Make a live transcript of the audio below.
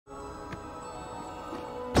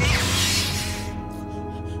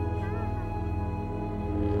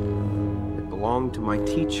belong to my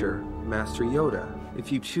teacher, Master Yoda. If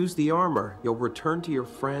you choose the armor, you'll return to your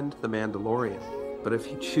friend, the Mandalorian. But if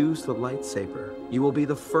you choose the lightsaber, you will be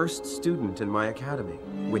the first student in my academy.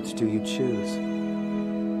 Which do you choose?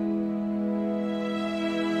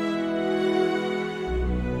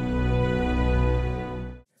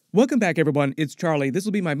 Welcome back, everyone. It's Charlie. This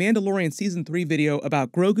will be my Mandalorian Season 3 video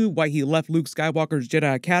about Grogu, why he left Luke Skywalker's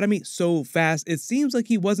Jedi Academy so fast. It seems like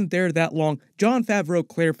he wasn't there that long. Jon Favreau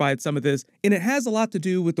clarified some of this, and it has a lot to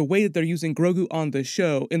do with the way that they're using Grogu on the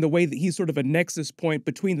show and the way that he's sort of a nexus point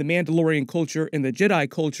between the Mandalorian culture and the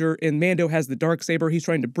Jedi culture, and Mando has the Darksaber. He's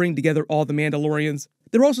trying to bring together all the Mandalorians.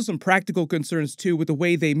 There are also some practical concerns, too, with the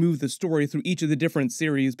way they move the story through each of the different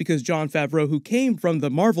series, because Jon Favreau, who came from the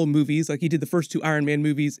Marvel movies, like he did the first 2 Iron Man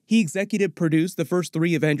movies, he executive produced the first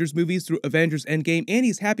 3 Avengers movies through Avengers Endgame, and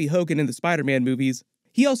he's Happy Hogan in the Spider-Man movies.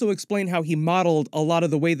 He also explained how he modeled a lot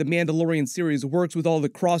of the way the Mandalorian series works with all the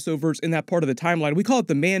crossovers in that part of the timeline. We call it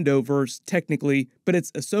the Mandoverse, technically, but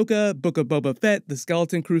it's Ahsoka, Book of Boba Fett, the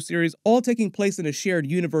Skeleton Crew series, all taking place in a shared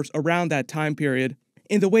universe around that time period.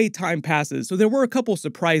 In the way time passes, so there were a couple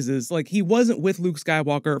surprises, like he wasn't with Luke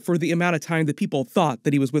Skywalker for the amount of time that people thought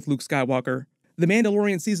that he was with Luke Skywalker. The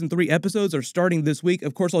Mandalorian Season 3 episodes are starting this week.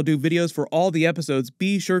 Of course, I'll do videos for all the episodes.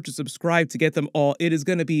 Be sure to subscribe to get them all. It is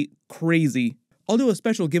going to be crazy. I'll do a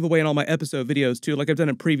special giveaway in all my episode videos too, like I've done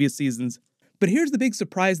in previous seasons. But here's the big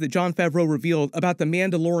surprise that Jon Favreau revealed about the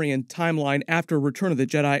Mandalorian timeline after Return of the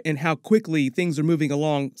Jedi and how quickly things are moving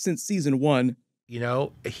along since Season 1. You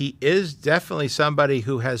know, he is definitely somebody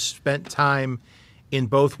who has spent time in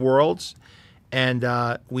both worlds. And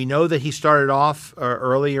we know that he started off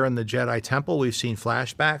earlier in the Jedi Temple. We've seen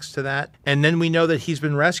flashbacks to that. And then we know that he's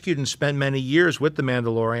been rescued and spent many years with the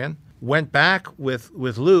Mandalorian. Went back with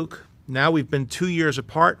Luke. Now we've been 2 years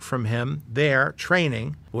apart from him there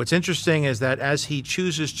training. What's interesting is that as he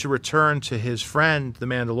chooses to return to his friend, the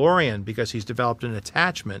Mandalorian, because he's developed an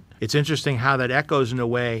attachment, it's interesting how that echoes in a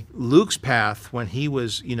way Luke's path when he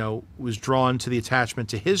was, was drawn to the attachment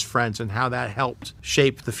to his friends and how that helped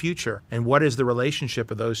shape the future. And what is the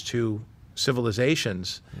relationship of those two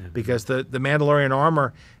civilizations? Yeah. Because the Mandalorian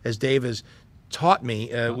armor, as Dave has taught me,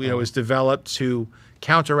 is developed to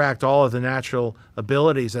counteract all of the natural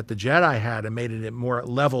abilities that the Jedi had and made it a more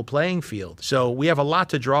level playing field. So we have a lot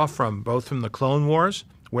to draw from, both from the Clone Wars,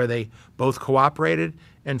 where they both cooperated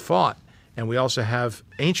and fought. And we also have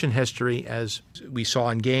ancient history, as we saw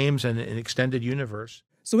in games and in extended universe.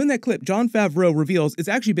 So in that clip, Jon Favreau reveals it's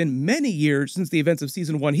actually been many years since the events of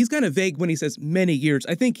Season 1. He's kind of vague when he says many years.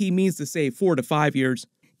 I think he means to say 4 to 5 years.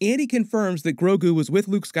 And he confirms that Grogu was with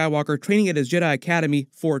Luke Skywalker training at his Jedi Academy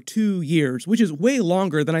for 2 years, which is way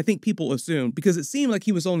longer than I think people assumed, because it seemed like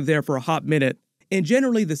he was only there for a hot minute. And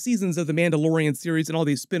generally, the seasons of the Mandalorian series and all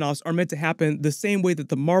these spin-offs are meant to happen the same way that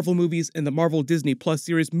the Marvel movies and the Marvel Disney Plus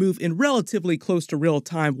series move in relatively close to real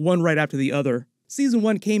time, one right after the other. Season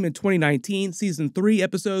 1 came in 2019, Season 3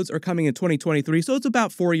 episodes are coming in 2023, so it's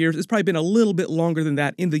about 4 years. It's probably been a little bit longer than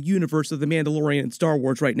that in the universe of the Mandalorian and Star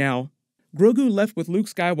Wars right now. Grogu left with Luke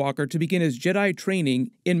Skywalker to begin his Jedi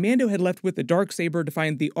training, and Mando had left with the Darksaber to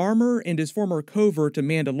find the armor and his former covert to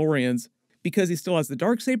Mandalorians. Because he still has the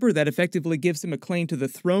Darksaber, that effectively gives him a claim to the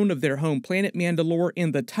throne of their home planet Mandalore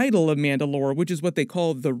and the title of Mandalore, which is what they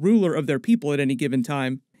call the ruler of their people at any given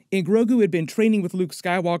time. And Grogu had been training with Luke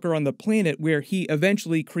Skywalker on the planet where he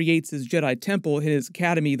eventually creates his Jedi Temple in his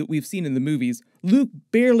academy that we've seen in the movies, Luke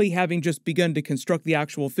barely having just begun to construct the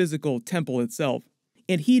actual physical temple itself.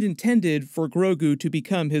 And he'd intended for Grogu to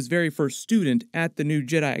become his very first student at the new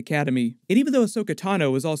Jedi Academy. And even though Ahsoka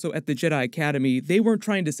Tano was also at the Jedi Academy, they weren't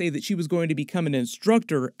trying to say that she was going to become an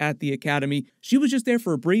instructor at the Academy. She was just there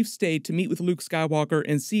for a brief stay to meet with Luke Skywalker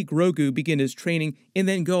and see Grogu begin his training, and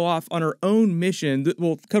then go off on her own mission that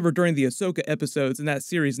we'll cover during the Ahsoka episodes in that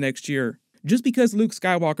series next year. Just because Luke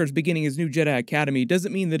Skywalker is beginning his new Jedi Academy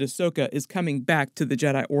doesn't mean that Ahsoka is coming back to the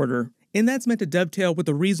Jedi Order. And that's meant to dovetail with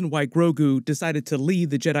the reason why Grogu decided to leave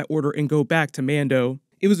the Jedi Order and go back to Mando.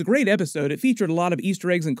 It was a great episode. It featured a lot of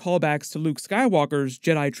Easter eggs and callbacks to Luke Skywalker's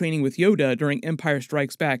Jedi training with Yoda during Empire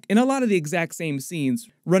Strikes Back, and a lot of the exact same scenes.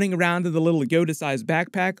 Running around in the little Yoda-sized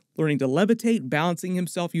backpack, learning to levitate, balancing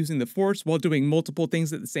himself using the Force while doing multiple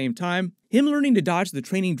things at the same time. Him learning to dodge the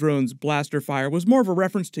training drone's blaster fire was more of a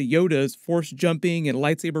reference to Yoda's Force jumping and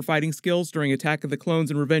lightsaber fighting skills during Attack of the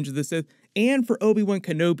Clones and Revenge of the Sith, and for Obi-Wan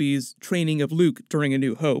Kenobi's training of Luke during A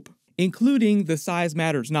New Hope, including the size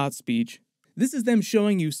matters not speech. This is them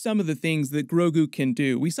showing you some of the things that Grogu can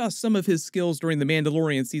do. We saw some of his skills during The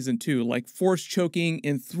Mandalorian Season 2, like force choking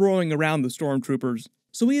and throwing around the stormtroopers.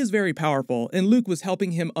 So he is very powerful, and Luke was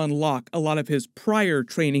helping him unlock a lot of his prior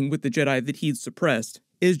training with the Jedi that he'd suppressed.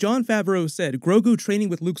 As Jon Favreau said, Grogu training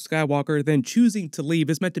with Luke Skywalker, then choosing to leave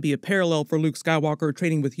is meant to be a parallel for Luke Skywalker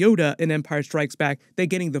training with Yoda in Empire Strikes Back, then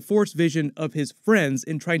getting the Force vision of his friends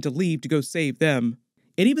and trying to leave to go save them.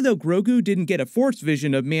 And even though Grogu didn't get a Force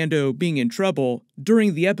vision of Mando being in trouble,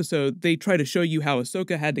 during the episode, they try to show you how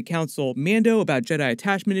Ahsoka had to counsel Mando about Jedi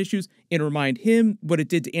attachment issues and remind him what it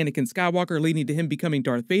did to Anakin Skywalker, leading to him becoming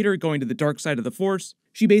Darth Vader, going to the dark side of the Force.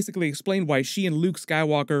 She basically explained why she and Luke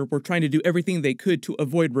Skywalker were trying to do everything they could to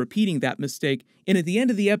avoid repeating that mistake, and at the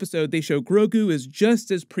end of the episode, they show Grogu is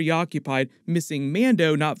just as preoccupied, missing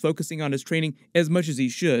Mando not focusing on his training as much as he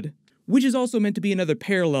should. Which is also meant to be another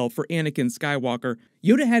parallel for Anakin Skywalker.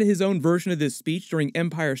 Yoda had his own version of this speech during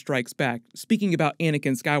Empire Strikes Back, speaking about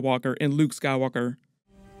Anakin Skywalker and Luke Skywalker.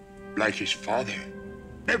 Like his father,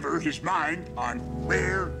 never his mind on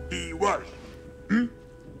where he was.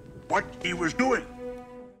 What he was doing.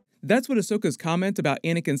 That's what Ahsoka's comment about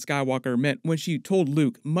Anakin Skywalker meant when she told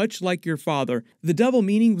Luke, much like your father. The double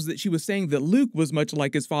meaning was that she was saying that Luke was much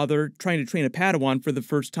like his father, trying to train a Padawan for the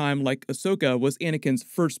first time, like Ahsoka was Anakin's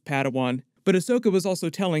first Padawan. But Ahsoka was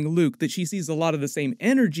also telling Luke that she sees a lot of the same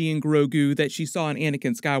energy in Grogu that she saw in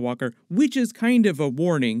Anakin Skywalker, which is kind of a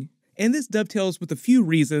warning. And this dovetails with a few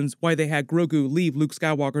reasons why they had Grogu leave Luke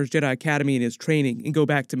Skywalker's Jedi Academy in his training and go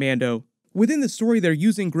back to Mando. Within the story, they're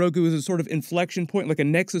using Grogu as a sort of inflection point, like a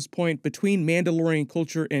nexus point between Mandalorian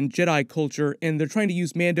culture and Jedi culture, and they're trying to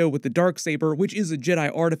use Mando with the Darksaber, which is a Jedi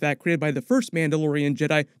artifact created by the first Mandalorian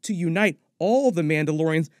Jedi, to unite all of the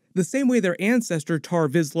Mandalorians, the same way their ancestor Tar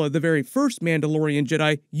Vizsla, the very first Mandalorian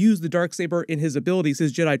Jedi, used the Darksaber in his abilities,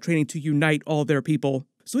 his Jedi training, to unite all their people.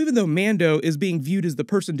 So even though Mando is being viewed as the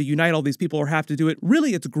person to unite all these people or have to do it,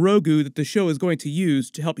 really it's Grogu that the show is going to use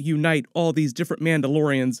to help unite all these different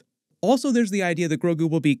Mandalorians. Also, there's the idea that Grogu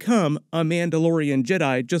will become a Mandalorian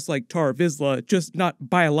Jedi, just like Tar Vizsla, just not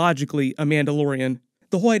biologically a Mandalorian.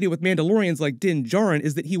 The whole idea with Mandalorians like Din Djarin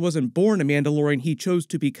is that he wasn't born a Mandalorian, he chose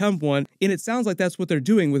to become one, and it sounds like that's what they're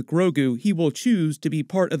doing with Grogu. He will choose to be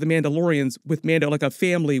part of the Mandalorians with Mando, like a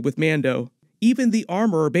family with Mando. Even the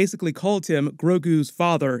armorer basically called him Grogu's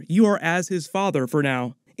father. You are as his father for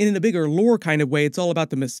now. And in a bigger lore kind of way, it's all about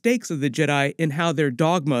the mistakes of the Jedi and how their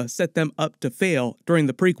dogma set them up to fail during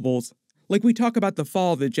the prequels. Like we talk about the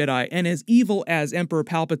fall of the Jedi, and as evil as Emperor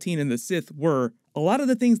Palpatine and the Sith were, a lot of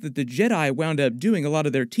the things that the Jedi wound up doing, a lot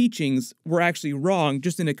of their teachings, were actually wrong,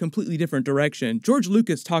 just in a completely different direction. George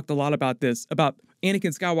Lucas talked a lot about this, about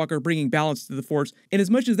Anakin Skywalker bringing balance to the Force, and as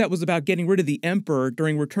much as that was about getting rid of the Emperor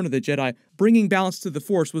during Return of the Jedi, bringing balance to the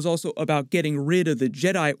Force was also about getting rid of the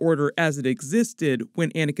Jedi Order as it existed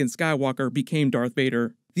when Anakin Skywalker became Darth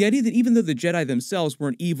Vader. The idea that even though the Jedi themselves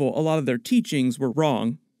weren't evil, a lot of their teachings were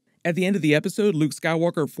wrong. At the end of the episode, Luke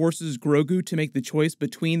Skywalker forces Grogu to make the choice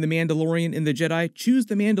between the Mandalorian and the Jedi, choose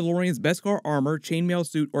the Mandalorian's Beskar armor, chainmail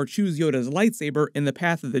suit, or choose Yoda's lightsaber in the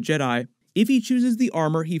path of the Jedi. If he chooses the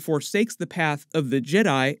armor, he forsakes the path of the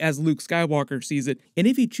Jedi as Luke Skywalker sees it, and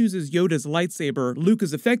if he chooses Yoda's lightsaber, Luke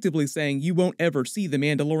is effectively saying you won't ever see the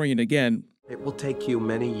Mandalorian again. It will take you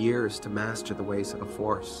many years to master the ways of the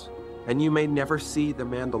Force, and you may never see the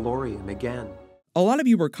Mandalorian again. A lot of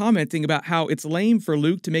you were commenting about how it's lame for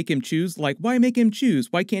Luke to make him choose, like, why make him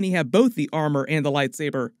choose? Why can't he have both the armor and the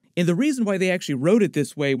lightsaber? And the reason why they actually wrote it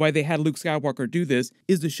this way, why they had Luke Skywalker do this,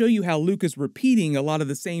 is to show you how Luke is repeating a lot of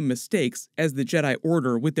the same mistakes as the Jedi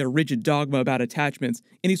Order with their rigid dogma about attachments,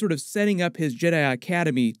 and he's sort of setting up his Jedi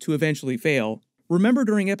Academy to eventually fail. Remember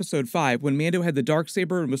during Episode 5 when Mando had the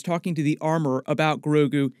Darksaber and was talking to the armorer about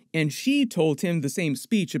Grogu, and she told him the same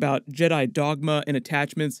speech about Jedi dogma and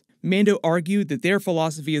attachments? Mando argued that their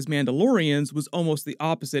philosophy as Mandalorians was almost the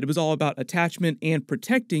opposite. It was all about attachment and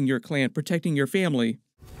protecting your clan, protecting your family.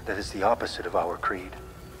 That is the opposite of our creed.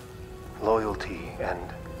 Loyalty and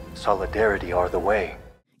solidarity are the way.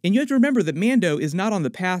 And you have to remember that Mando is not on the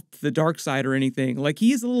path to the dark side or anything. Like,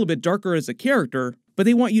 he is a little bit darker as a character, but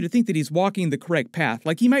they want you to think that he's walking the correct path.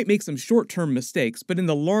 Like, he might make some short-term mistakes, but in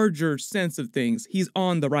the larger sense of things, he's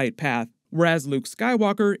on the right path. Whereas Luke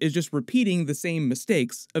Skywalker is just repeating the same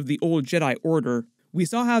mistakes of the old Jedi Order. We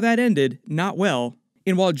saw how that ended, not well.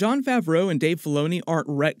 And while Jon Favreau and Dave Filoni aren't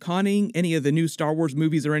retconning any of the new Star Wars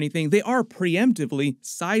movies or anything, they are preemptively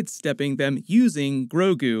sidestepping them using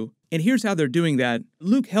Grogu. And here's how they're doing that.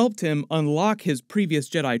 Luke helped him unlock his previous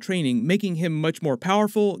Jedi training, making him much more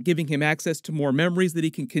powerful, giving him access to more memories that he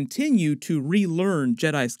can continue to relearn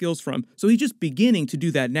Jedi skills from. So he's just beginning to do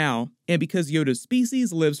that now. And because Yoda's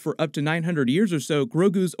species lives for up to 900 years or so,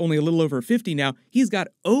 Grogu's only a little over 50 now, he's got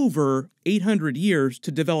over 800 years to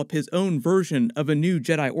develop his own version of a new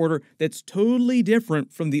Jedi Order that's totally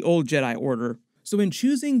different from the old Jedi Order. So in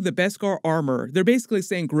choosing the Beskar armor, they're basically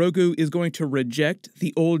saying Grogu is going to reject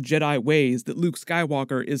the old Jedi ways that Luke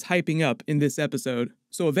Skywalker is hyping up in this episode.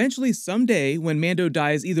 So eventually someday when Mando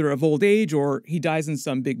dies either of old age or he dies in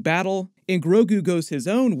some big battle, and Grogu goes his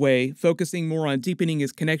own way, focusing more on deepening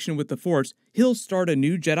his connection with the Force, he'll start a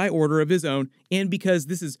new Jedi Order of his own, and because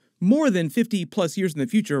this is more than 50 plus years in the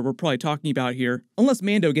future we're probably talking about here, unless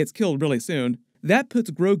Mando gets killed really soon, that puts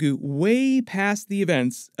Grogu way past the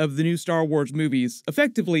events of the new Star Wars movies,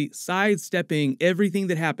 effectively sidestepping everything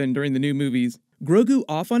that happened during the new movies. Grogu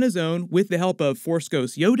off on his own with the help of Force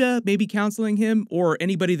Ghost Yoda, maybe counseling him, or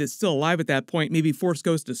anybody that's still alive at that point, maybe Force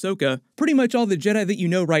Ghost Ahsoka. Pretty much all the Jedi that you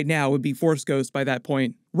know right now would be Force Ghost by that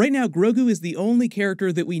point. Right now, Grogu is the only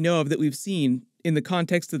character that we know of that we've seen in the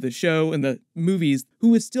context of the show and the movies who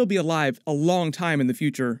would still be alive a long time in the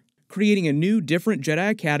future, creating a new, different Jedi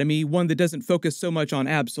Academy, one that doesn't focus so much on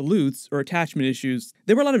absolutes or attachment issues.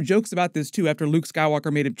 There were a lot of jokes about this too after Luke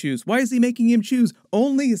Skywalker made him choose. Why is he making him choose?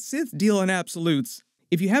 Only Sith deal in absolutes.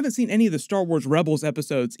 If you haven't seen any of the Star Wars Rebels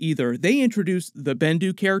episodes either, they introduced the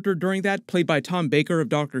Bendu character during that, played by Tom Baker of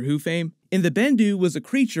Doctor Who fame. And the Bendu was a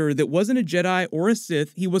creature that wasn't a Jedi or a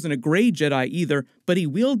Sith, he wasn't a gray Jedi either, but he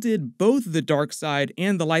wielded both the dark side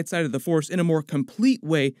and the light side of the Force in a more complete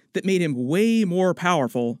way that made him way more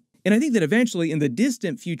powerful. And I think that eventually, in the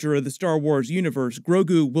distant future of the Star Wars universe,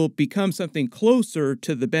 Grogu will become something closer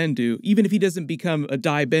to the Bendu, even if he doesn't become a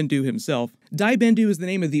Dai Bendu himself. Dai Bendu is the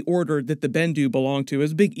name of the order that the Bendu belong to.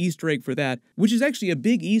 It's a big Easter egg for that, which is actually a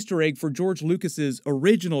big Easter egg for George Lucas's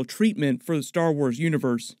original treatment for the Star Wars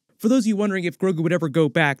universe. For those of you wondering if Grogu would ever go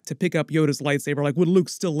back to pick up Yoda's lightsaber, like would Luke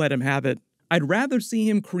still let him have it? I'd rather see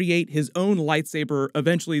him create his own lightsaber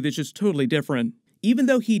eventually that's just totally different. Even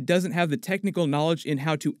though he doesn't have the technical knowledge in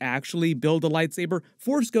how to actually build a lightsaber,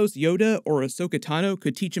 Force Ghost Yoda or Ahsoka Tano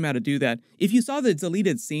could teach him how to do that. If you saw the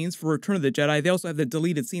deleted scenes for Return of the Jedi, they also have the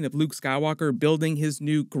deleted scene of Luke Skywalker building his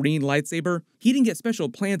new green lightsaber. He didn't get special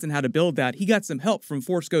plans on how to build that. He got some help from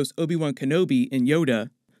Force Ghost Obi-Wan Kenobi and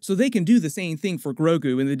Yoda. So they can do the same thing for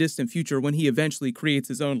Grogu in the distant future when he eventually creates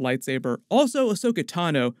his own lightsaber. Also, Ahsoka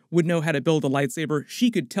Tano would know how to build a lightsaber.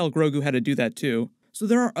 She could tell Grogu how to do that too. So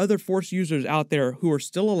there are other Force users out there who are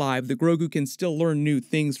still alive that Grogu can still learn new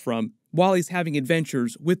things from while he's having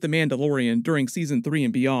adventures with the Mandalorian during Season 3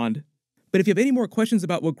 and beyond. But if you have any more questions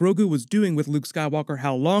about what Grogu was doing with Luke Skywalker,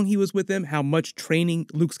 how long he was with him, how much training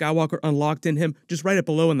Luke Skywalker unlocked in him, just write it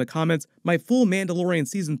below in the comments. My full Mandalorian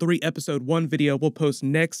Season 3 Episode 1 video will post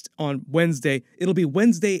next on Wednesday. It'll be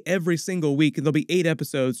Wednesday every single week, and there'll be 8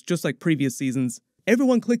 episodes, just like previous seasons.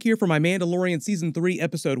 Everyone click here for my Mandalorian Season 3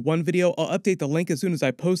 Episode 1 video. I'll update the link as soon as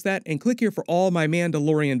I post that, and click here for all my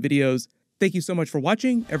Mandalorian videos. Thank you so much for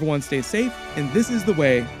watching, everyone stay safe, and this is the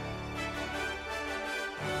way.